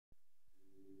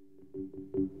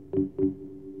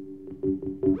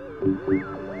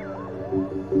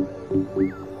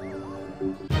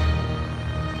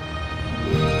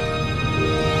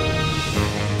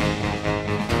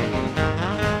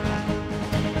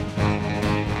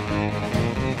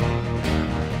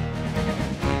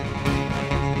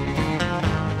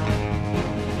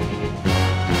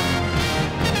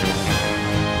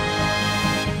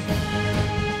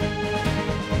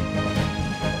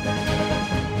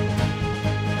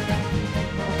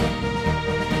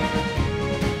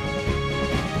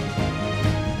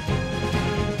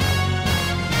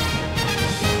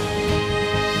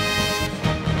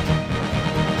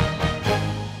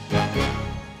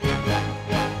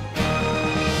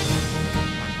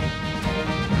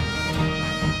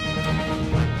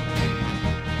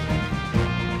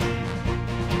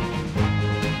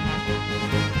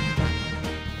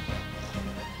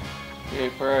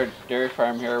For our dairy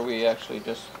farm here, we actually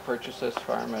just purchased this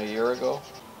farm a year ago.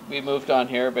 We moved on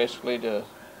here basically to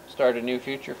start a new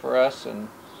future for us, and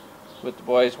with the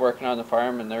boys working on the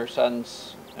farm and their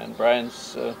sons and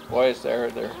Brian's boys there,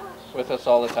 they're with us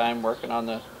all the time working on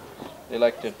they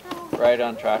like to ride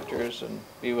on tractors and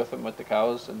be with them with the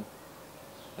cows, and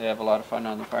they have a lot of fun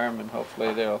on the farm, and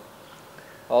hopefully they'll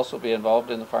also be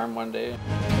involved in the farm one day.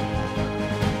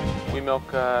 We milk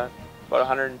about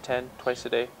 110 twice a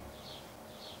day.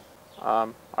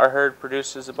 Our herd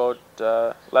produces about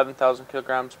 11,000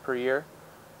 kilograms per year,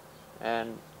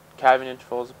 and calving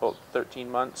interval is about 13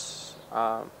 months.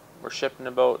 We're shipping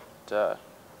about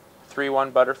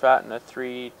 3.1 butterfat and a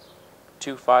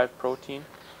 3.25 protein.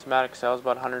 Somatic sales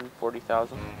about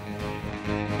 140,000.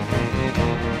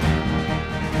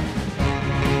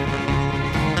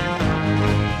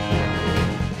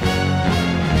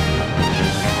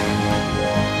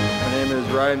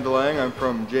 Ryan DeLaval. I'm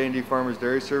from J&D Farmers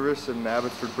Dairy Service in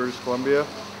Abbotsford, British Columbia.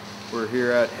 We're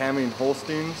here at Hamming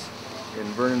Holsteins in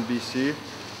Vernon, BC.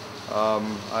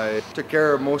 I took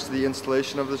care of most of the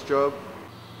installation of this job.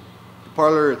 The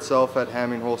parlor itself at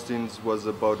Hamming Holsteins was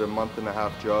about a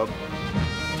month-and-a-half job.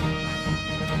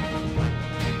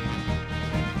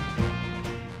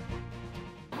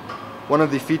 One of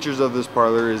the features of this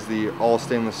parlor is the all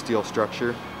stainless steel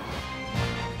structure.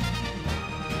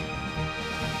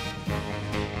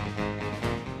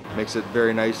 Makes it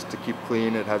very nice to keep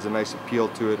clean. It has a nice appeal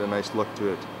to it, a nice look to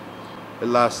it. It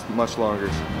lasts much longer.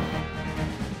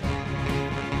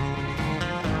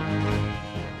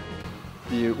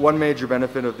 The one major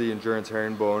benefit of the EnDurance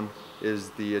herringbone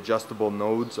is the adjustable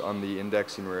nodes on the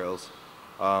indexing rails.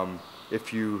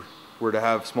 If you were to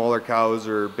have smaller cows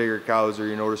or bigger cows, or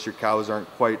you notice your cows aren't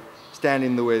quite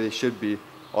standing the way they should be,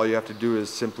 all you have to do is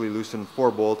simply loosen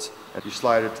 4 bolts and you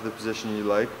slide it to the position you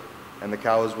like, and the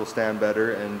cows will stand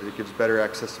better, and it gives better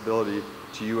accessibility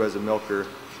to you as a milker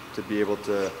to be able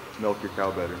to milk your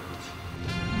cow better.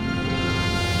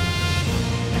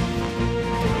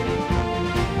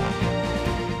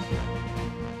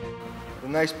 The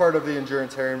nice part of the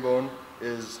EnDurance herringbone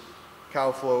is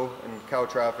cow flow and cow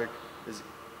traffic is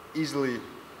easily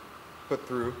put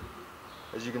through,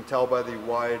 as you can tell by the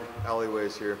wide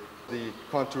alleyways here. The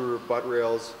contour butt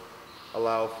rails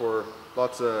allow for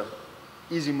lots of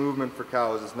easy movement for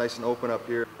cows. It's nice and open up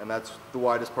here, and that's the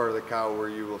widest part of the cow where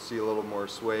you will see a little more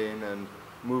swaying and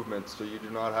movement, so you do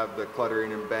not have the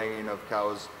cluttering and banging of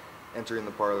cows entering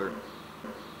the parlor.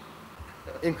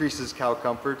 Increases cow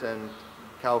comfort and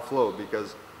cow flow,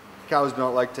 because cows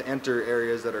don't like to enter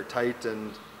areas that are tight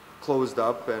and closed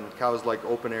up, and cows like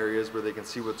open areas where they can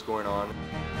see what's going on.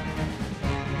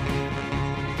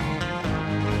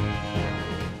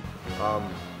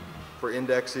 For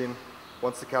indexing,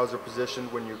 once the cows are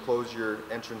positioned, when you close your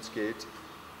entrance gate,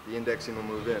 the indexing will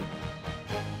move in.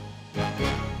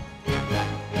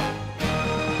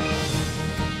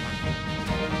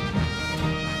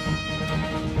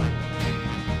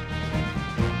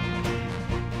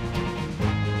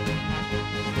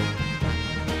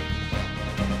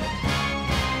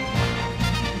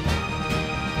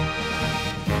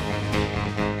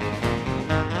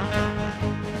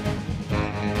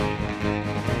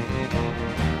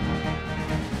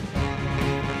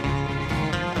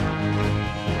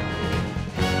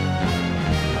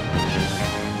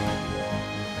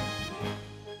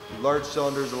 Large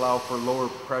cylinders allow for lower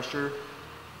pressure,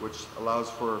 which allows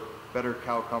for better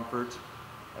cow comfort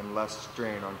and less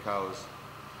strain on cows.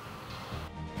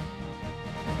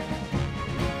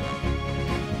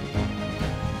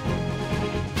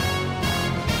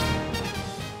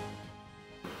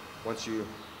 Once you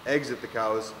exit the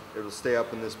cows, it will stay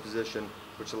up in this position,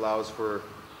 which allows for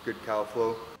good cow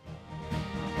flow.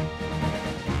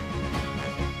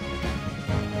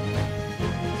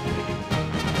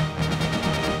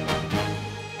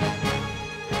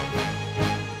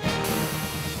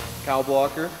 cow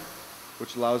blocker,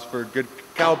 which allows for good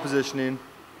cow positioning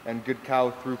and good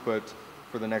cow throughput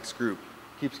for the next group.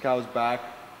 Keeps cows back,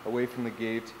 away from the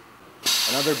gate.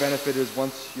 Another benefit is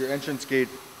once your entrance gate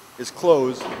is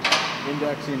closed,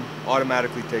 indexing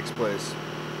automatically takes place.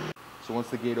 So once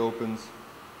the gate opens,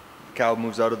 the cow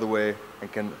moves out of the way and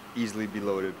can easily be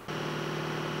loaded.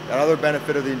 Another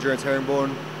benefit of the EnDurance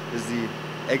Herringbone is the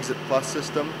Exit Plus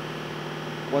system.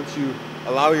 Once you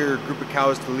allow your group of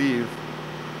cows to leave,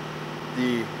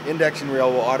 the indexing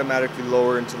rail will automatically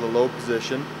lower into the low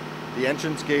position. The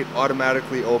entrance gate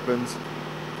automatically opens,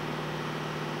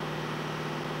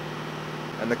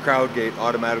 and the crowd gate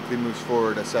automatically moves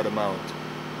forward a set amount,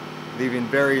 leaving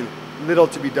very little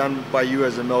to be done by you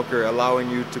as a milker, allowing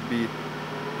you to be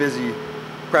busy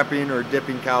prepping or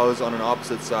dipping cows on an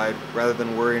opposite side rather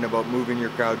than worrying about moving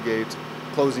your crowd gate,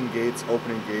 closing gates,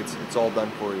 opening gates. It's all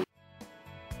done for you.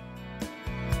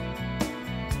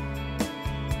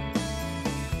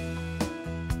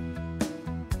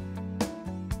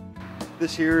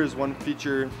 This here is one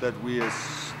feature that we as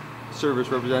service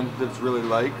representatives really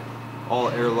like. All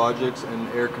air logics and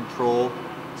air control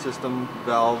system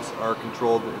valves are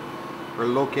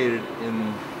located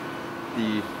in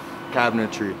the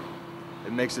cabinetry.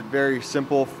 It makes it very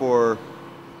simple for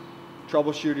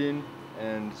troubleshooting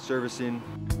and servicing.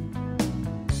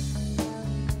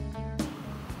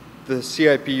 The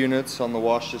CIP units on the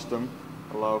wash system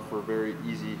allow for very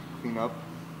easy cleanup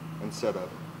and setup.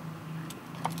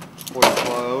 Pull your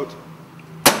claw out,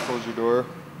 close your door,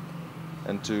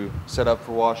 and to set up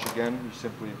for wash again, you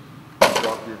simply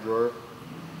drop your drawer,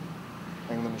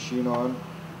 hang the machine on,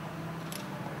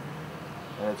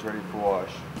 and it's ready for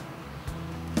wash.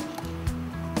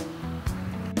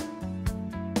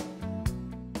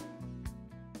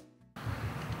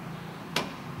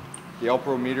 The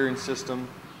Alpro metering system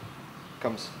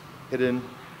comes hidden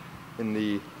in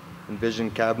the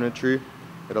Envision cabinetry.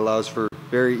 It allows for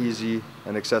very easy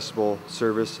and accessible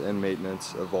service and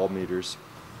maintenance of all meters.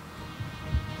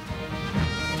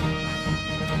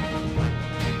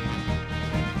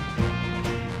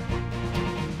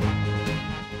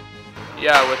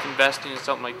 Yeah, with investing in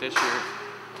something like this year,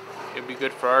 it'd be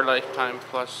good for our lifetime,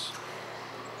 plus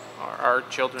our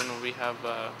children will have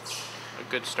a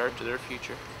good start to their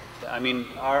future. I mean,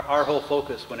 our whole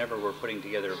focus whenever we're putting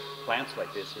together plants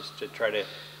like this is to try to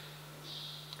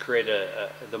create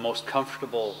the most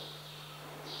comfortable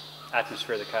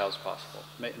atmosphere the cows possible.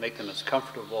 Make them as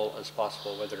comfortable as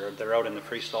possible, whether they're out in the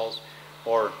free stalls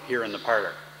or here in the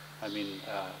parlor. I mean,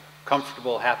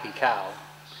 comfortable, happy cow,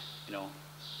 you know,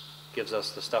 gives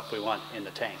us the stuff we want in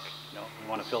the tank. You know, we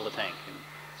want to fill the tank, and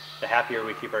the happier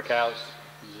we keep our cows,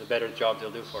 the better job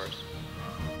they'll do for us.